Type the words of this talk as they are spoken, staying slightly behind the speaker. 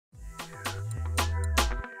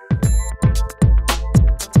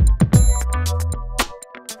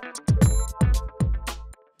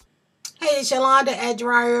it's Yolanda at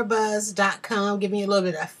DryerBuzz.com. Give me a little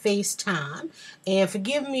bit of FaceTime. And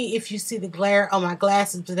forgive me if you see the glare on my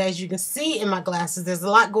glasses, but as you can see in my glasses, there's a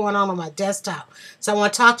lot going on my desktop. So I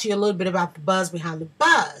want to talk to you a little bit about the buzz behind the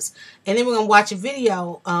buzz. And then we're going to watch a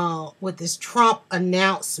video with this Trump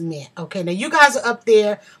announcement. Okay, now you guys are up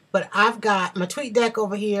there, but I've got my tweet deck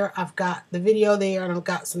over here. I've got the video there, and I've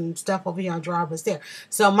got some stuff over here on DryerBuzz there.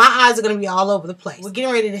 So my eyes are going to be all over the place. We're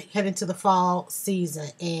getting ready to head into the fall season,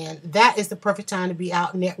 and that is the perfect time to be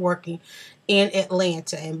out networking in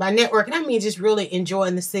Atlanta. And by networking, I mean just really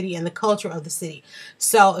enjoying the city and the culture of the city.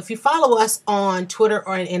 So if you follow us on Twitter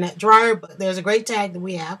or in at DryerBuzz, there's a great tag that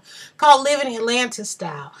we have called Living Atlanta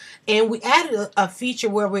Style. And we added a feature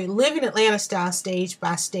where we're living Atlanta style stage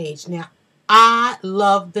by stage. Now, I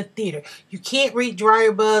love the theater. You can't read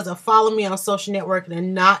DryerBuzz or follow me on social networking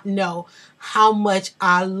and not know how much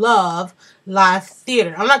I love live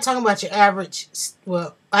theater. I'm not talking about your average,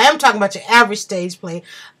 well, I am talking about your average stage play.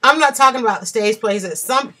 I'm not talking about the stage plays that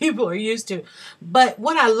some people are used to. But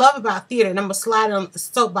what I love about theater, and I'm going to slide on the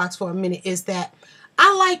soapbox for a minute, is that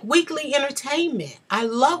I like weekly entertainment. I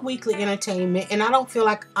love weekly entertainment, and I don't feel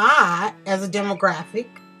like I, as a demographic,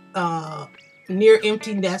 near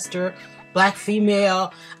empty nester, Black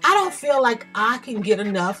female, I don't feel like I can get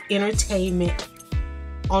enough entertainment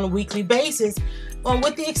on a weekly basis,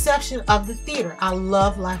 with the exception of the theater. I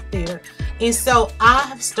love live theater. And so I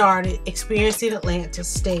have started experiencing Atlanta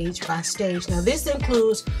stage by stage. Now this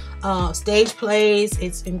includes stage plays,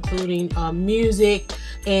 it's including music,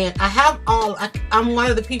 and I have I'm one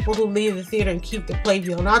of the people who leave the theater and keep the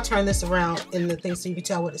playbill, and I'll turn this around in the thing so you can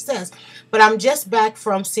tell what it says. But I'm just back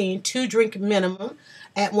from seeing Two Drink Minimum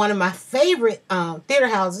at one of my favorite theater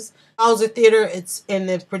houses. Hauser Theater, it's in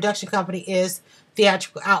the production company is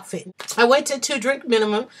Theatrical Outfit. I went to Two Drink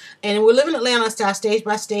Minimum, and we're living Atlanta style stage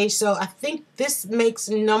by stage. So I think this makes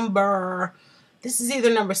this is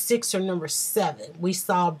either number 6 or number 7. We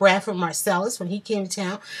saw Bradford Marcellus when he came to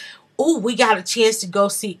town. Oh, we got a chance to go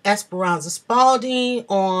see Esperanza Spalding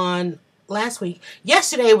on last week.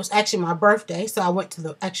 Yesterday was actually my birthday, so I went to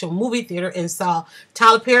the actual movie theater and saw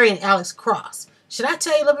Tyler Perry and Alex Cross. Should I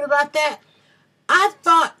tell you a little bit about that? I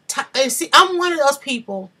thought, see, I'm one of those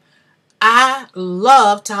people. I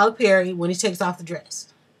love Tyler Perry when he takes off the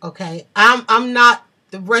dress. Okay, I'm not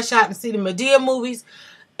the rush out and see the Madea movies,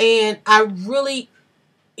 and I really,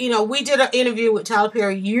 we did an interview with Tyler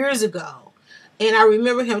Perry years ago, and I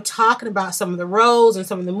remember him talking about some of the roles and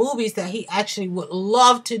some of the movies that he actually would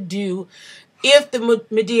love to do if the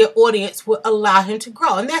Madea audience would allow him to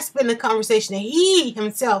grow. And that's been the conversation that he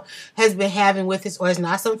himself has been having with his audience. It's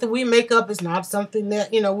not something we make up. It's not something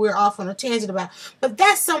that, we're off on a tangent about. But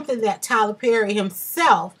that's something that Tyler Perry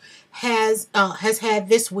himself has had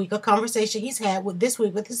this week, a conversation he's had this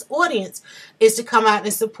week with his audience, is to come out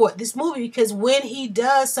and support this movie, because when he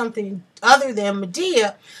does something other than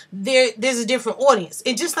Madea, there's a different audience.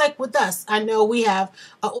 And just like with us, I know we have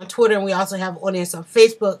on Twitter, and we also have an audience on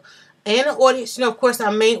Facebook, and an audience, of course,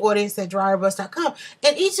 our main audience at DryerBuzz.com,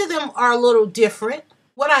 and each of them are a little different.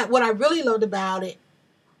 What I really loved about it,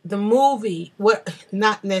 the movie,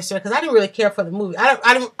 not necessarily, because I didn't really care for the movie.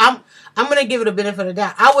 I'm going to give it a benefit of the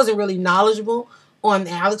doubt. I wasn't really knowledgeable on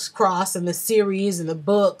Alex Cross and the series and the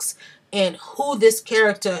books and who this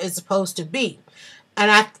character is supposed to be, and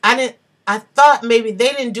I thought maybe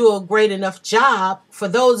they didn't do a great enough job for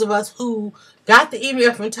those of us who got the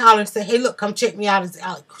email from Tyler and said, hey, look, come check me out as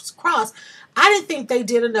Alex Cross. I didn't think they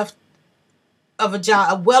did well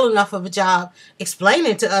enough of a job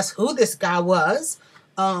explaining to us who this guy was,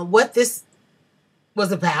 what this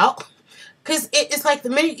was about. Because it's like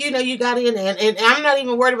the minute, you got in, and I'm not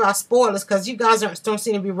even worried about spoilers, because you guys don't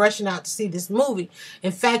seem to be rushing out to see this movie.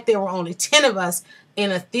 In fact, there were only 10 of us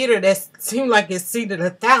in a theater that seemed like it seated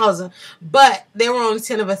 1,000, but there were only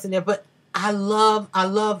 10 of us in there. But I love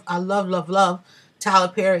Tyler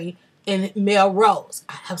Perry in male roles.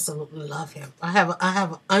 I absolutely love him. I have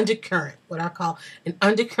an undercurrent, what I call an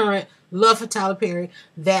undercurrent love for Tyler Perry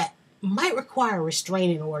that might require a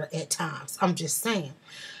restraining order at times. I'm just saying.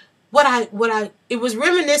 It was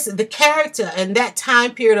reminiscent, the character and that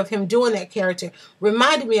time period of him doing that character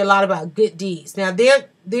reminded me a lot about Good Deeds. Now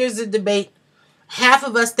there's a debate. Half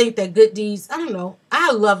of us think that Good Deeds, I don't know.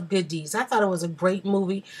 I love Good Deeds. I thought it was a great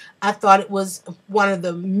movie. I thought it was one of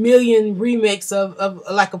the million remakes of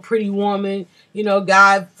like a Pretty Woman.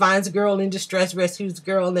 Guy finds a girl in distress, rescues the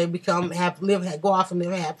girl, and they go off and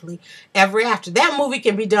live happily ever after. That movie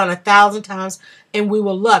can be done 1,000 times, and we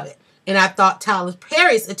will love it. And I thought Tyler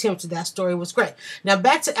Perry's attempt to that story was great. Now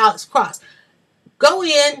back to Alex Cross. Go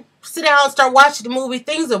in, sit down, start watching the movie.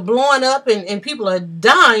 Things are blowing up and people are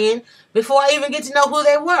dying before I even get to know who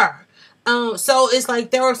they were. So it's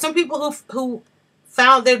like there were some people who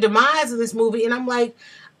found their demise in this movie, and I'm like,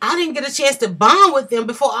 I didn't get a chance to bond with them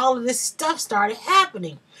before all of this stuff started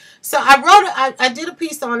happening. So I did a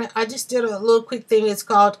piece on it. I just did a little quick thing. It's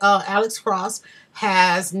called Alex Cross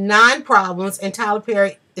has 9 problems, and Tyler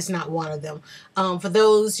Perry is not one of them. For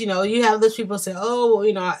those, you have those people say, oh,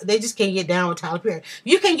 they just can't get down with Tyler Perry. If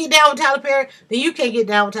you can't get down with Tyler Perry, then you can't get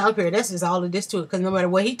down with Tyler Perry. That's just all it is to it, because no matter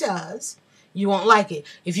what he does, you won't like it.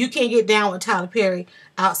 If you can't get down with Tyler Perry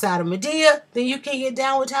outside of Medea, then you can't get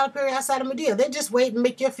down with Tyler Perry outside of Medea. They're just waiting to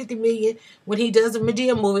make your $50 million when he does a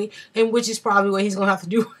Medea movie, and which is probably what he's going to have to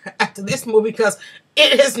do after this movie, because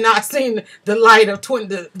it has not seen the light of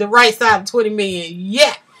the right side of 20 million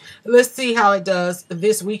yet. Let's see how it does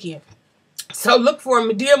this weekend. So look for a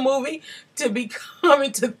Medea movie to be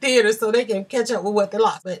coming to theaters so they can catch up with what they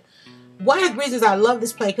lost. But one of the reasons I love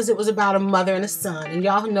this play, because it was about a mother and a son. And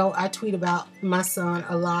y'all know I tweet about my son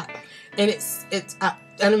a lot. And it's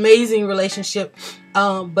an amazing relationship.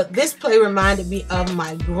 But this play reminded me of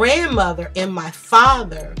my grandmother and my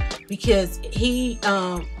father, because he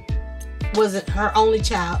wasn't her only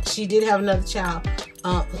child. She did have another child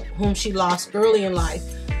whom she lost early in life.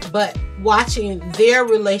 But watching their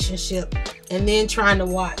relationship and then trying to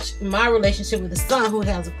watch my relationship with the son who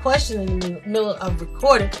has a question in the middle of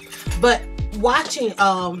recording, but watching,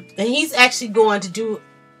 and he's actually going to do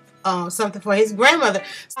something for his grandmother.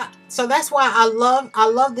 So that's why I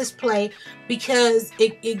love this play, because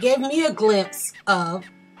it gave me a glimpse of,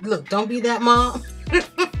 look, don't be that mom.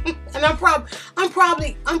 And I'm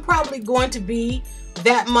probably going to be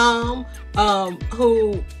that mom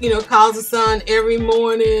who calls the son every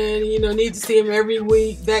morning, needs to see him every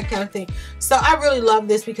week, that kind of thing. So I really love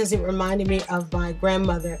this because it reminded me of my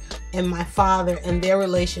grandmother and my father and their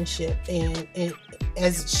relationship, and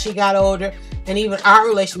as she got older, and even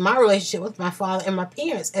my relationship with my father and my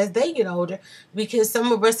parents as they get older, because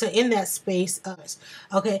some of us are in that space.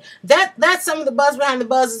 Okay, that's some of the buzz behind the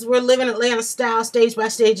buzzes. We're living Atlanta style, stage by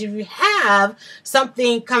stage. If you have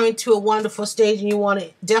something coming to a wonderful stage and you want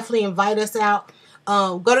to definitely invite us out,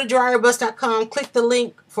 go to DryerBuzz.com, click the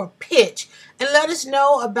link for pitch, and let us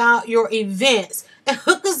know about your events and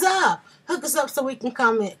hook us up. Hook us up so we can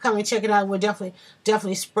come and check it out. We'll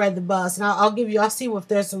definitely spread the buzz, and I'll see if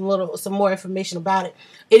there's some more information about it.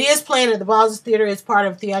 It is playing at the Balls's Theater. It's part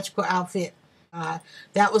of Theatrical Outfit.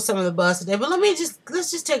 That was some of the buzz today. But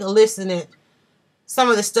let's just take a listen at some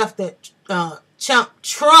of the stuff that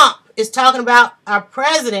Trump is talking about our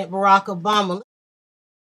president, Barack Obama.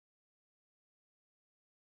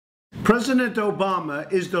 President Obama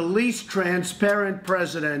is the least transparent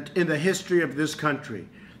president in the history of this country.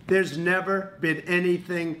 There's never been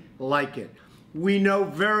anything like it. We know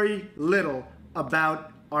very little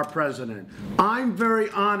about our president. I'm very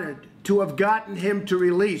honored to have gotten him to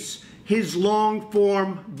release his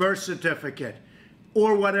long-form birth certificate,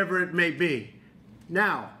 or whatever it may be.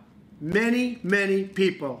 Now, many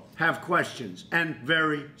people have questions, and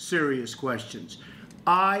very serious questions.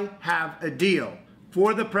 I have a deal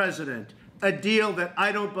for the president, a deal that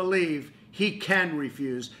I don't believe he can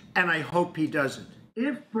refuse, and I hope he doesn't.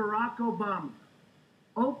 If Barack Obama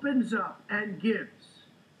opens up and gives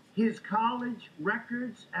his college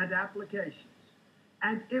records and applications,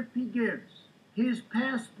 and if he gives his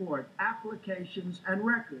passport applications and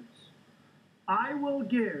records, I will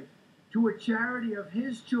give to a charity of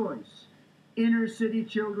his choice, Inner City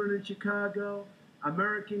Children in Chicago,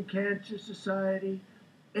 American Cancer Society,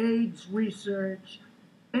 AIDS research,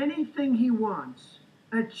 anything he wants,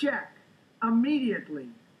 a check immediately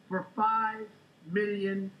for $5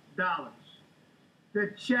 million.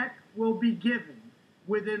 The check will be given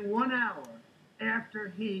within 1 hour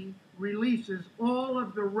after he releases all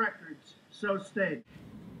of the records so stated.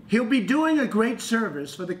 He'll be doing a great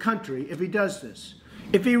service for the country if he does this.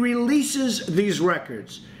 If he releases these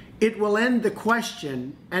records, it will end the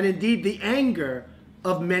question and indeed the anger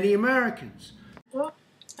of many Americans.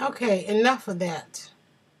 Okay, enough of that.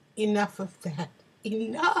 Enough of that.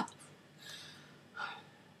 Enough.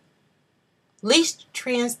 Least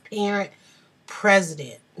transparent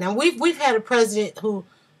president. Now we've had a president who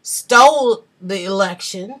stole the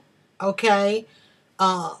election. Okay,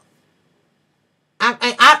 I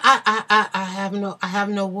have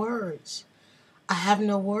no words. I have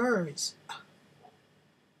no words.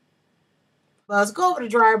 Buzz, go over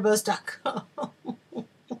to DryerBuzz.com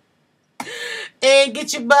and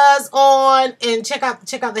get your buzz on and check out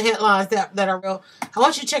the headlines that are real. I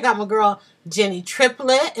want you to check out my girl Jenny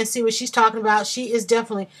Triplett and see what she's talking about. She is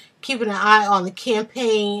definitely keeping an eye on the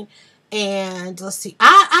campaign. And let's see,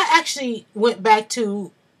 I actually went back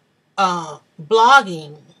to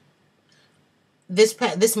blogging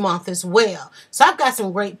this month as well. So I've got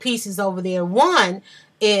some great pieces over there. One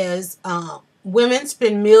is women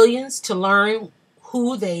spend millions to learn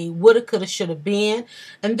who they woulda, coulda, shoulda been.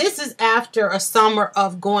 And this is after a summer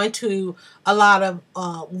of going to a lot of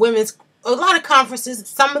a lot of conferences,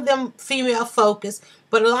 some of them female focused,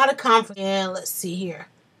 but a lot of conferences. And let's see here.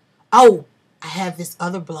 Oh, I have this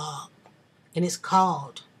other blog, and it's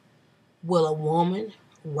called Will a Woman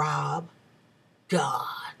Rob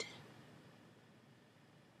God?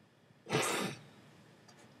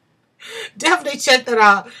 Definitely check that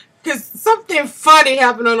out, because something funny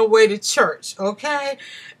happened on the way to church, okay?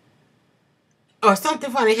 Or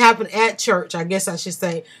something funny happened at church, I guess I should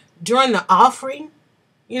say, during the offering.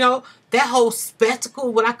 You know, that whole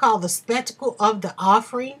spectacle, what I call the spectacle of the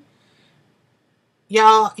offering.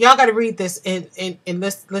 Y'all got to read this and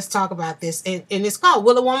let's talk about this. And it's called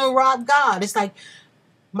Will a Woman Rob God? It's like,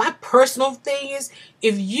 my personal thing is,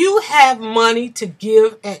 if you have money to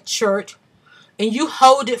give at church and you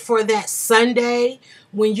hold it for that Sunday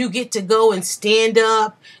when you get to go and stand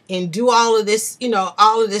up and do all of this, you know,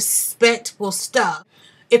 all of this spectacle stuff.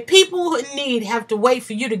 If people in need have to wait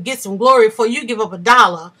for you to get some glory before you give up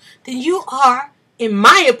 $1, then you are, in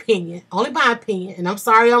my opinion, only my opinion, and I'm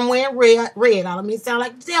sorry I'm wearing red, I don't mean to sound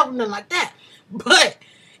like the devil, nothing like that. But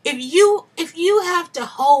if you have to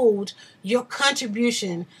hold your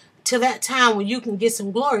contribution to that time when you can get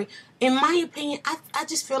some glory, in my opinion, I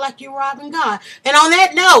just feel like you're robbing God. And on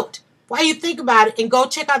that note, while you think about it, and go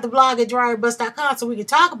check out the blog at DryerBuzz.com so we can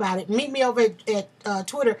talk about it. Meet me over at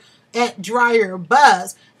Twitter at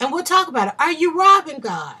DryerBuzz, and we'll talk about it. Are you robbing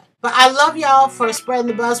God? But I love y'all for spreading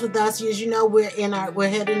the buzz with us. As you know, we're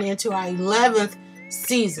heading into our 11th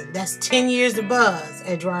season. That's 10 years of buzz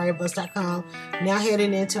at DryerBuzz.com. Now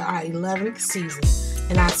heading into our 11th season.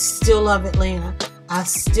 And I still love Atlanta. I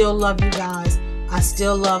still love you guys. I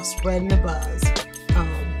still love spreading the buzz.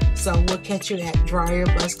 So we'll catch you at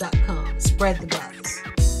DryerBuzz.com. Spread the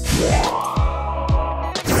buzz.